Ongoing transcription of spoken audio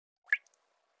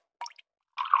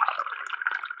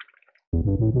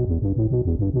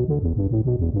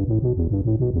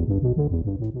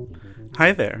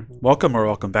Hi there, welcome or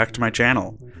welcome back to my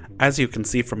channel. As you can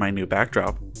see from my new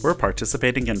backdrop, we're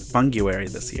participating in Funguary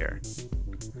this year.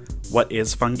 What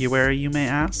is Funguary, you may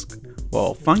ask?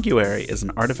 Well, Funguary is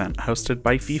an art event hosted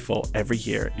by FIFA every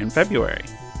year in February.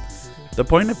 The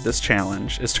point of this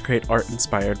challenge is to create art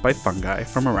inspired by fungi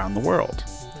from around the world.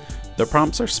 The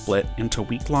prompts are split into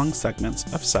week-long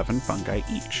segments of 7 fungi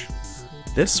each.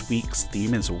 This week's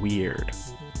theme is weird.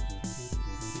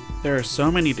 There are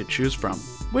so many to choose from.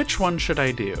 Which one should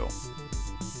I do?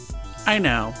 I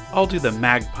know, I'll do the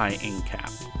Magpie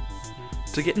Inkcap.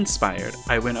 To get inspired,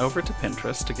 I went over to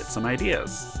Pinterest to get some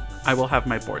ideas. I will have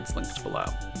my boards linked below.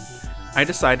 I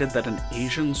decided that an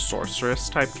Asian sorceress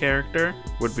type character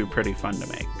would be pretty fun to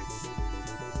make.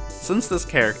 Since this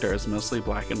character is mostly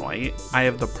black and white, I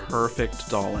have the perfect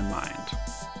doll in mind.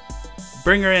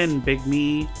 Bring her in, Big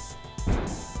Me!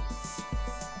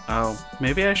 Oh,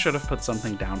 maybe I should have put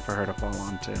something down for her to fall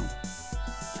onto.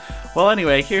 Well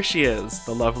anyway, here she is,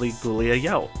 the lovely Ghoulia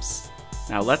Yelps.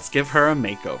 Now let's give her a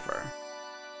makeover.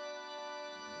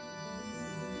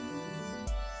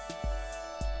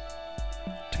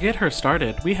 To get her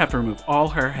started, we have to remove all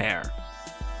her hair.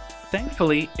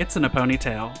 Thankfully, it's in a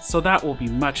ponytail, so that will be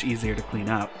much easier to clean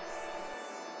up.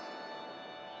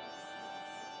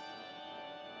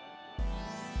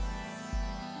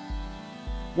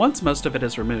 Once most of it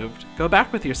is removed, go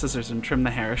back with your scissors and trim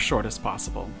the hair as short as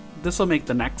possible. This will make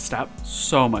the next step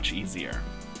so much easier.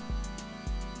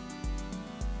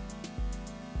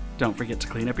 Don't forget to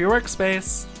clean up your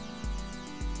workspace.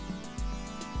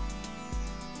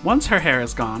 Once her hair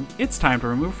is gone, it's time to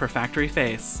remove her factory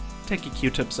face. Take a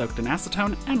Q-tip soaked in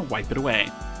acetone and wipe it away.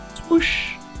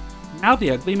 Swoosh! Now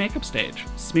the ugly makeup stage.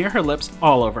 Smear her lips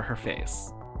all over her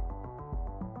face.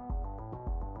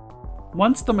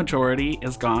 Once the majority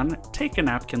is gone, take a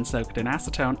napkin soaked in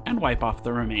acetone and wipe off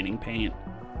the remaining paint.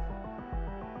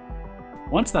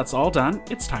 Once that's all done,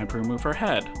 it's time to remove her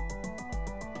head.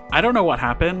 I don't know what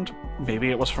happened, maybe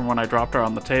it was from when I dropped her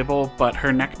on the table, but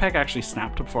her neck peg actually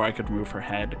snapped before I could remove her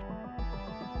head.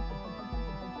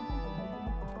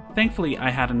 Thankfully, I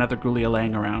had another Ghoulia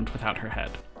laying around without her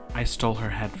head. I stole her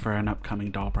head for an upcoming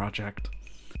doll project.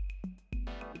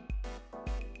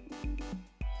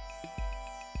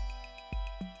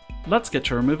 Let's get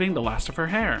to removing the last of her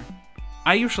hair.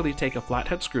 I usually take a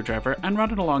flathead screwdriver and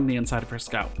run it along the inside of her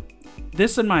scalp.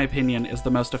 This, in my opinion, is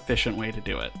the most efficient way to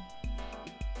do it.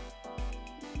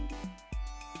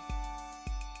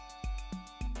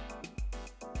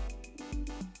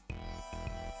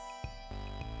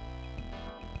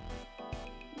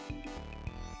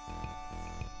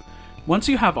 Once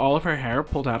you have all of her hair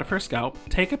pulled out of her scalp,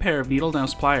 take a pair of needle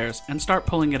nose pliers and start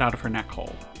pulling it out of her neck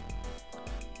hole.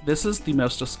 This is the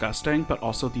most disgusting, but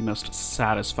also the most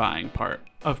satisfying part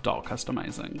of doll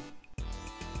customizing.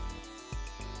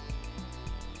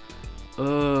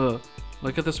 Ugh,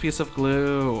 look at this piece of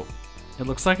glue. It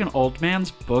looks like an old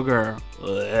man's booger.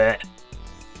 Ugh.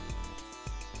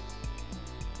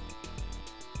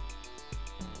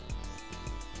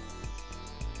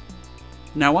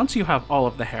 Now once you have all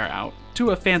of the hair out, do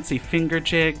a fancy finger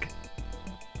jig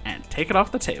and take it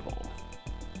off the table.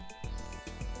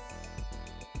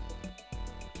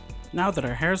 Now that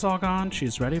her hair's all gone,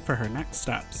 she's ready for her next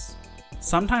steps.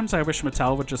 Sometimes I wish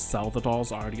Mattel would just sell the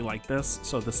dolls already like this,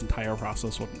 so this entire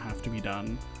process wouldn't have to be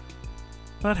done.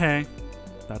 But hey,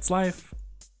 that's life.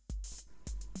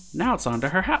 Now it's on to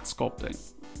her hat sculpting.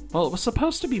 Well, it was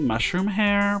supposed to be mushroom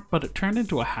hair, but it turned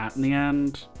into a hat in the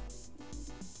end.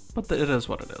 But it is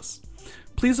what it is.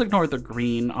 Please ignore the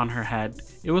green on her head.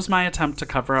 It was my attempt to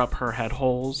cover up her head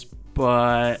holes,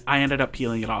 but I ended up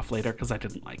peeling it off later because I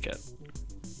didn't like it.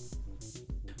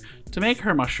 To make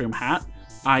her mushroom hat,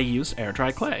 I used air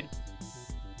dry clay.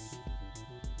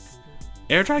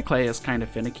 Air dry clay is kind of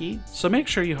finicky, so make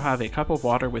sure you have a cup of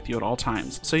water with you at all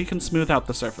times so you can smooth out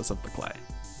the surface of the clay.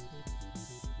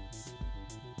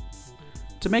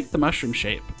 To make the mushroom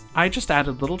shape, I just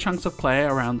added little chunks of clay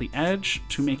around the edge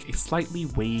to make a slightly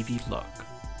wavy look.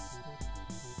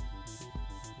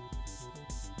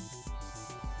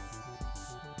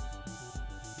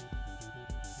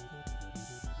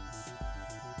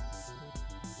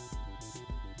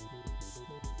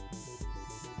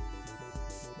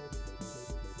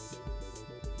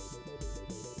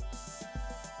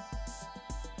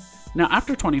 Now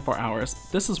after 24 hours,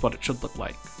 this is what it should look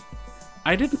like.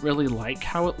 I didn't really like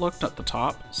how it looked at the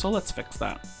top, so let's fix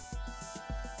that.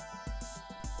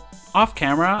 Off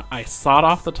camera, I sawed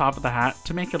off the top of the hat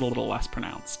to make it a little less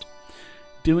pronounced.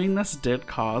 Doing this did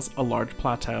cause a large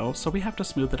plateau, so we have to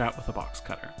smooth it out with a box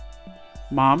cutter.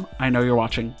 Mom, I know you're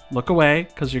watching. Look away,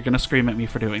 because you're going to scream at me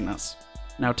for doing this.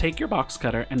 Now take your box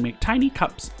cutter and make tiny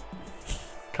cups.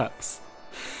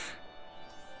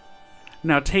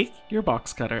 Now take your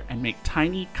box cutter and make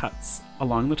tiny cuts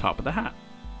along the top of the hat.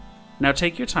 Now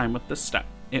take your time with this step.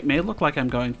 It may look like I'm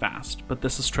going fast, but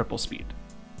this is triple speed.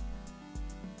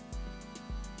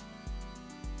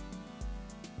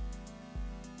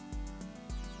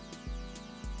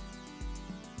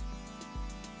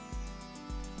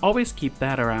 Always keep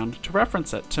that around to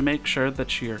reference it to make sure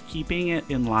that you're keeping it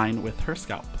in line with her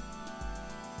scalp.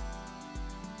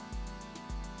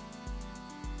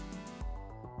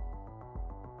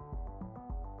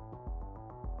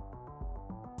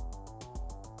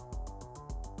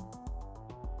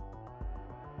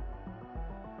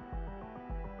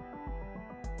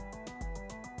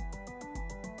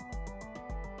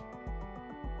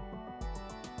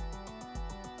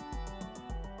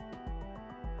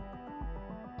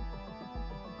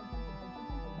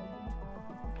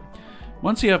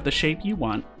 Once you have the shape you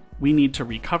want, we need to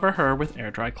recover her with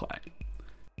air dry clay.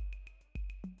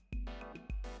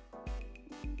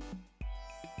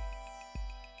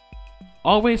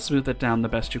 Always smooth it down the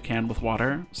best you can with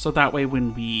water, so that way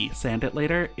when we sand it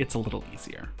later, it's a little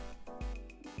easier.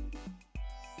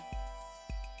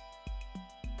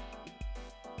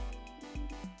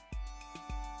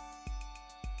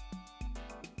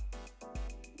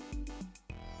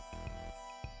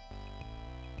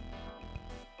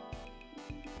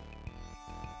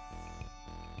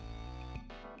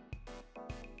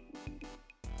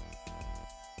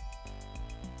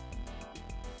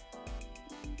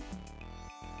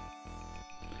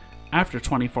 After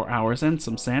 24 hours and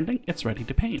some sanding, it's ready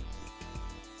to paint.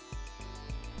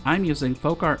 I'm using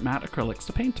Folk Art Matte Acrylics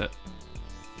to paint it.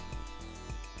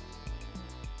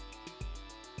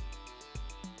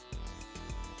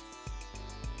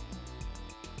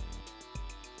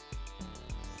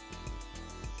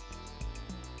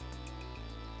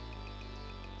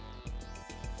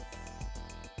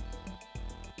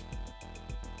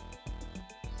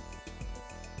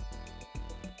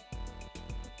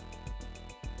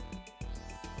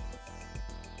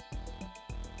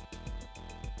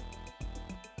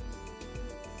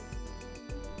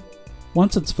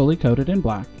 Once it's fully coated in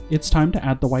black, it's time to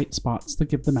add the white spots that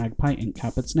give the Magpie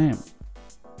Inkcap its name.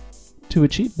 To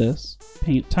achieve this,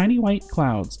 paint tiny white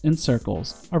clouds in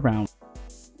circles around.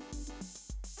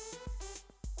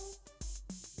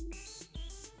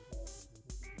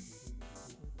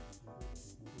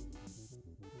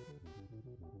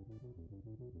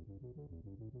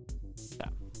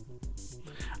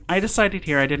 I decided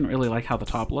here I didn't really like how the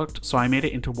top looked, so I made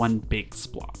it into one big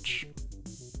splotch.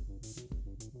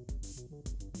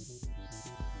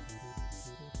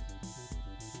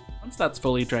 Once that's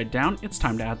fully dried down, it's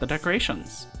time to add the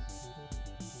decorations.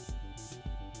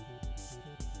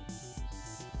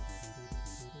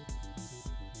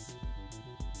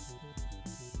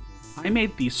 I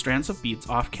made these strands of beads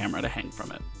off camera to hang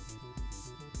from it.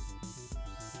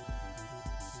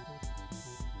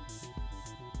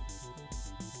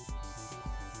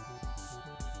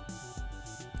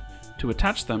 To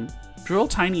attach them, drill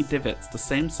tiny divots the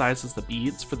same size as the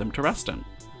beads for them to rest in.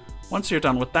 Once you're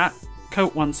done with that,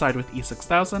 coat one side with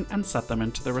E6000 and set them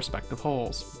into their respective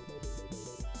holes.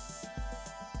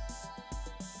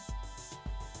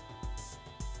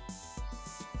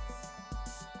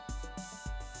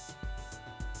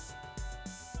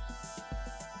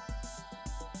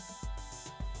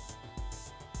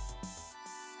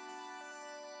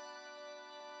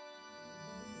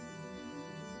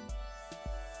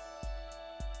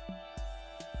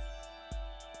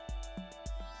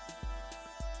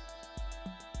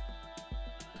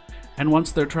 And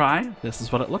once they're dry, this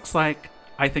is what it looks like.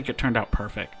 I think it turned out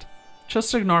perfect.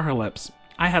 Just ignore her lips.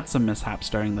 I had some mishaps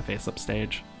during the face-up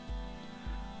stage.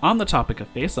 On the topic of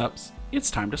face-ups,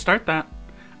 it's time to start that.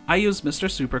 I use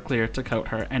Mr.Super Clear to coat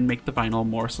her and make the vinyl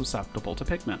more susceptible to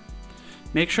pigment.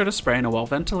 Make sure to spray in a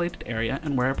well-ventilated area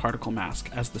and wear a particle mask,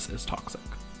 as this is toxic.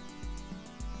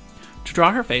 To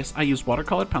draw her face, I use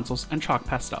watercolored pencils and chalk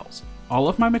pastels. All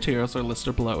of my materials are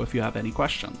listed below if you have any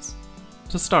questions.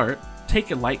 To start,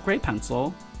 take a light gray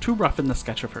pencil to roughen the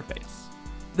sketch of her face.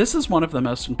 This is one of the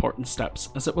most important steps,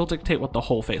 as it will dictate what the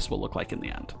whole face will look like in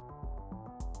the end.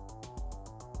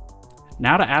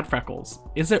 Now to add freckles.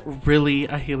 Is it really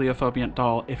a heliophobiant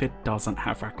doll if it doesn't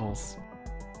have freckles?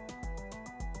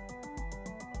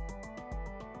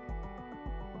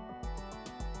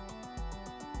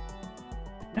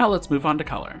 Now let's move on to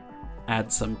color.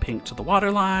 Add some pink to the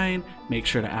waterline, make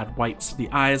sure to add whites to the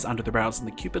eyes, under the brows, and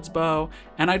the cupid's bow,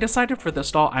 and I decided for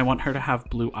this doll I want her to have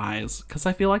blue eyes, because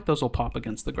I feel like those will pop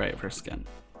against the gray of her skin.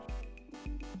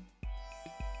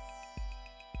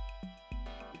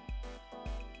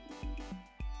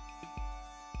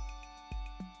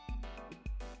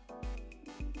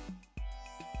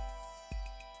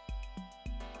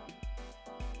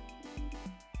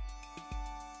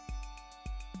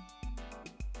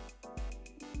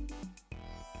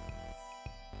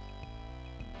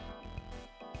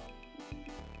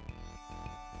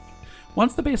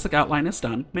 Once the basic outline is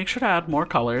done, make sure to add more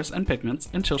colors and pigments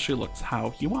until she looks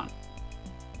how you want.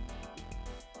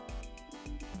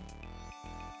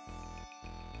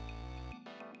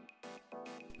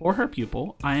 For her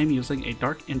pupil, I am using a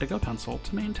dark indigo pencil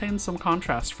to maintain some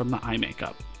contrast from the eye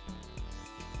makeup.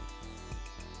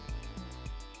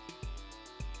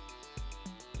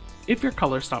 If your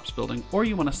color stops building or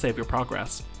you want to save your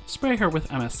progress, spray her with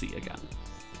MSC again.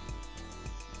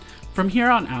 From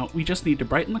here on out, we just need to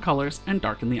brighten the colors and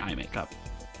darken the eye makeup.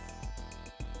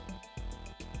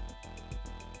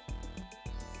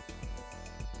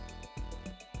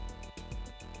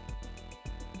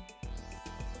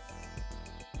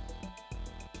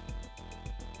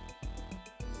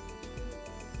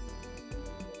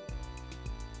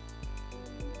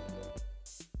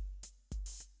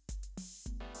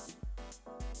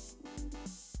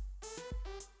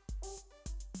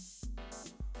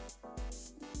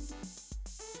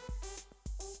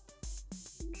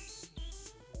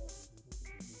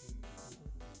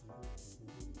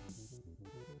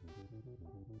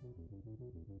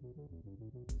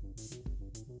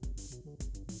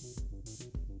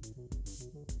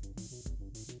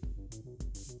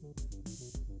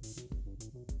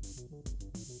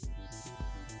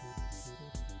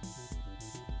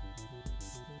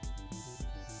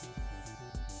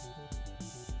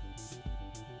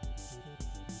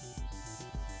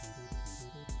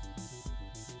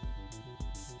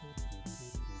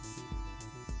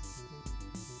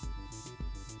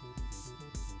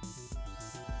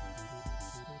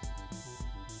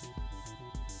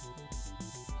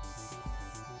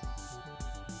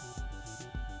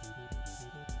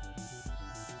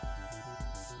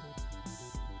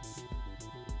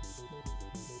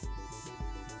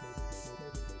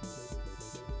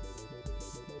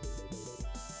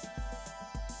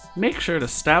 Make sure to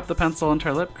stab the pencil into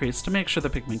her lip crease to make sure the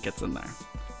pigment gets in there.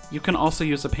 You can also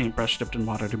use a paintbrush dipped in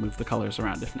water to move the colors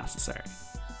around if necessary.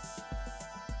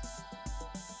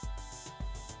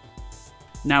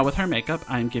 Now with her makeup,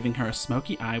 I am giving her a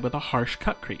smoky eye with a harsh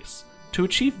cut crease. To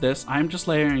achieve this, I am just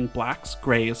layering blacks,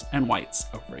 grays, and whites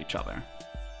over each other.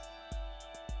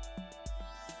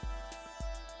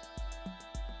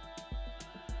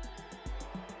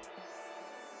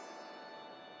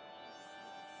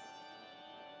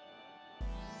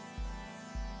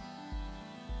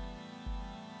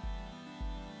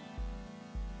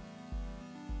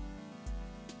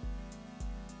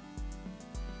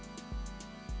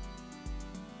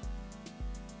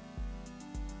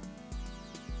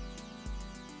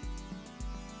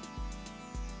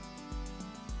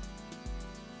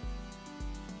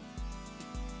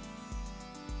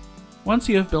 Once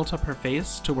you have built up her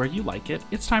face to where you like it,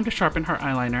 it's time to sharpen her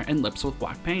eyeliner and lips with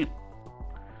black paint.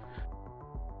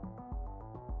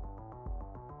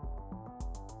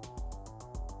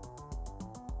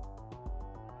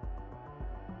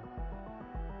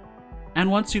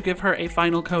 And once you give her a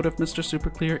final coat of Mr. Super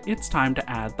Clear, it's time to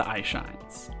add the eye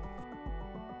shines.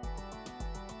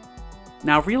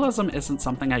 Now, realism isn't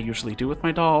something I usually do with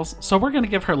my dolls, so we're gonna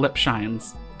give her lip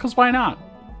shines, 'cause why not?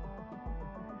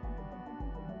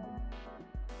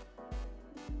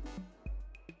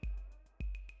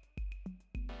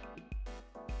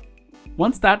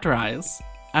 Once that dries,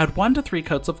 add 1 to 3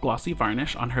 coats of glossy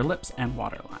varnish on her lips and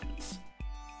waterlines.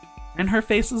 And her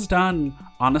face is done!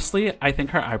 Honestly, I think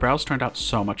her eyebrows turned out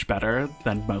so much better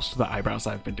than most of the eyebrows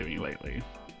I've been doing lately.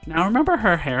 Now remember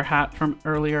her hair hat from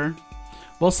earlier?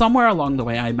 Well, somewhere along the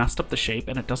way I messed up the shape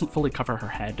and it doesn't fully cover her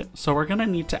head, so we're gonna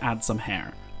need to add some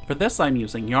hair. For this I'm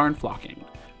using yarn flocking.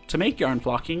 To make yarn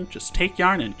flocking, just take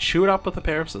yarn and chew it up with a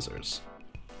pair of scissors.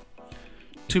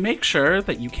 To make sure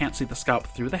that you can't see the scalp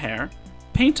through the hair,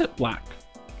 paint it black,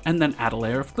 and then add a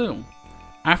layer of glue.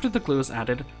 After the glue is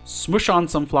added, smoosh on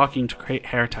some flocking to create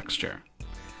hair texture.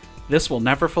 This will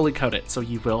never fully coat it, so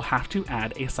you will have to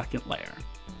add a second layer.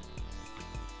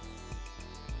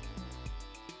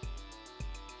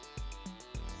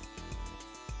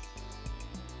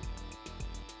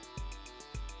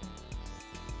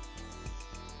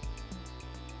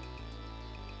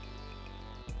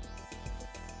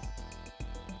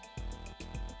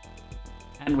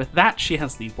 And with that, she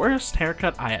has the worst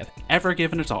haircut I have ever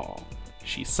given at all.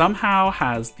 She somehow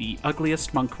has the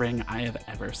ugliest monk ring I have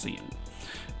ever seen.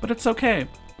 But it's okay,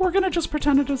 we're gonna just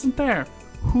pretend it isn't there.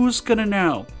 Who's gonna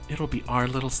know? It'll be our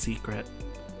little secret.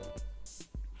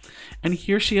 And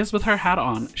here she is with her hat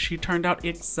on. She turned out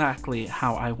exactly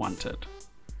how I wanted.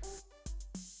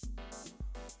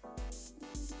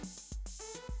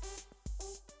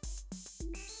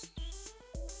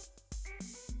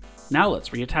 Now let's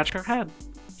reattach her head.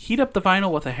 Heat up the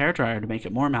vinyl with a hairdryer to make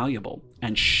it more malleable,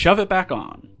 and shove it back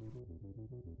on.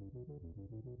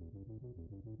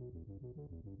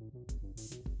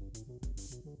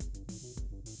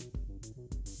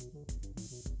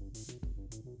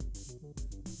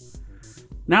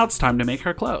 Now it's time to make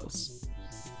her clothes.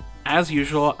 As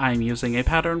usual, I'm using a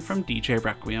pattern from DJ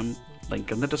Requiem, link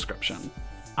in the description.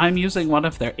 I'm using one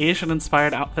of their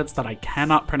Asian-inspired outfits that I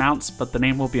cannot pronounce, but the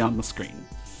name will be on the screen.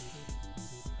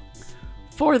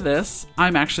 For this,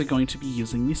 I'm actually going to be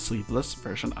using the sleeveless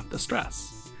version of this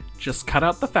dress. Just cut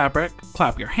out the fabric,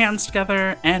 clap your hands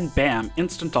together, and bam,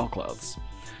 instant doll clothes.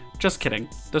 Just kidding,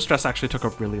 this dress actually took a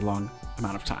really long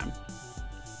amount of time.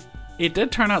 It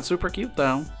did turn out super cute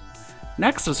though.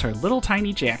 Next is her little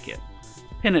tiny jacket.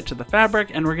 Pin it to the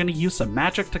fabric, and we're going to use some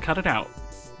magic to cut it out.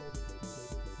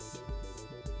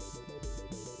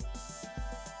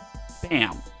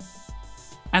 Bam!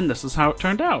 And this is how it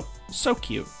turned out. So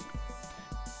cute.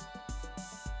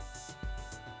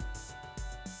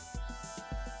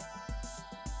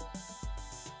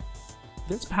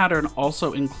 This pattern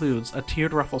also includes a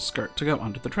tiered ruffle skirt to go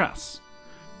under the dress.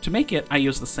 To make it, I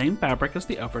use the same fabric as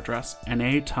the overdress and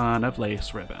a ton of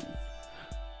lace ribbon.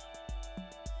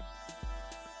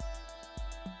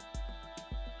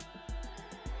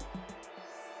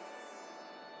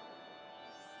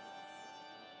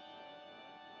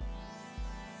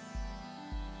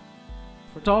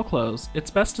 For doll clothes, it's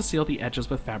best to seal the edges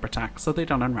with Fabri-Tac so they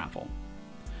don't unravel.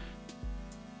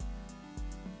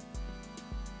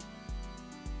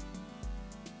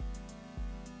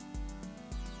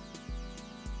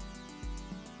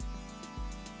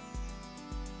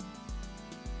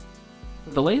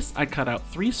 For the lace, I cut out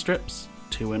 3 strips,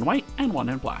 2 in white and 1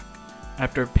 in black.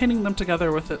 After pinning them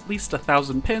together with at least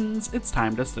 1,000 pins, it's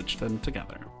time to stitch them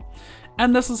together.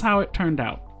 And this is how it turned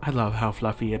out. I love how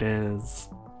fluffy it is.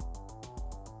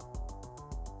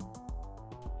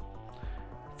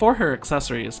 For her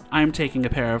accessories, I'm taking a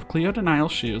pair of Cleo Denial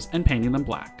shoes and painting them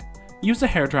black. Use a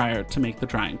hairdryer to make the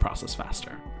drying process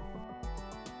faster.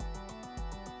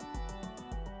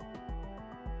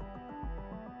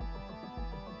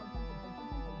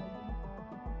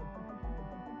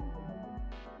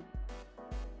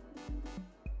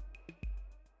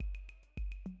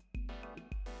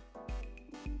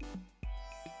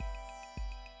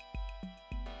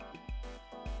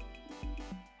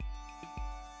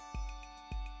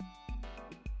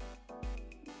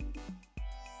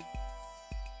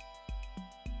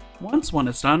 Once one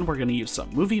is done, we're going to use some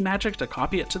movie magic to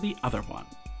copy it to the other one.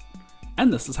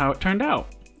 And this is how it turned out.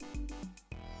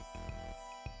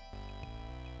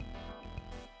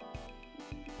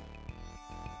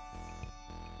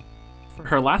 For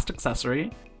her last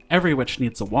accessory, every witch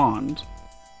needs a wand.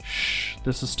 Shh,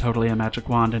 this is totally a magic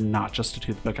wand and not just a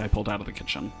toothpick I pulled out of the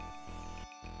kitchen.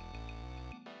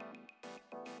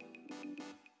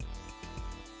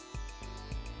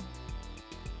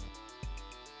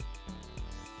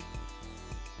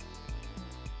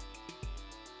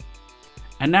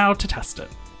 And now to test it.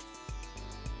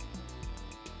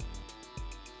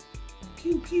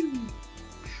 Pew pew.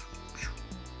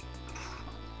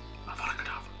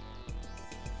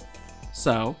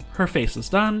 So, her face is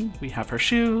done, we have her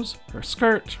shoes, her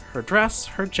skirt, her dress,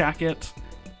 her jacket,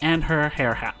 and her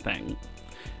hair hat thing.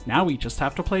 Now we just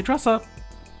have to play dress up.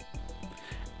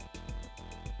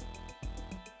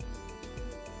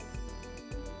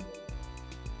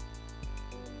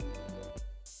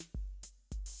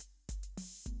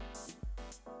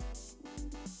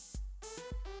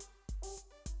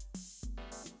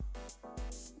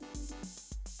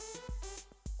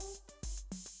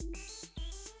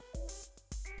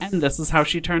 And this is how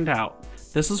she turned out.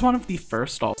 This is one of the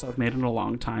first dolls I've made in a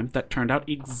long time that turned out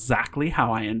exactly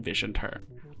how I envisioned her.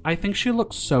 I think she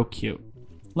looks so cute.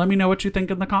 Let me know what you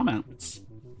think in the comments.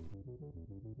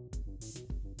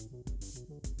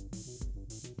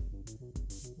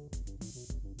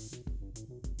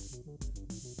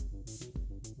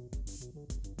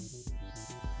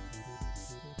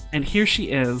 And here she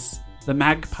is, the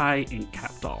Magpie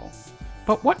Inkcap doll.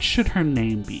 But what should her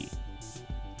name be?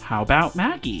 How about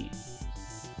Maggie?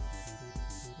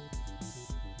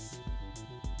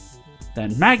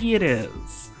 Then Maggie it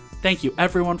is! Thank you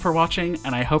everyone for watching,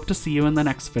 and I hope to see you in the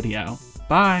next video.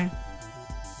 Bye!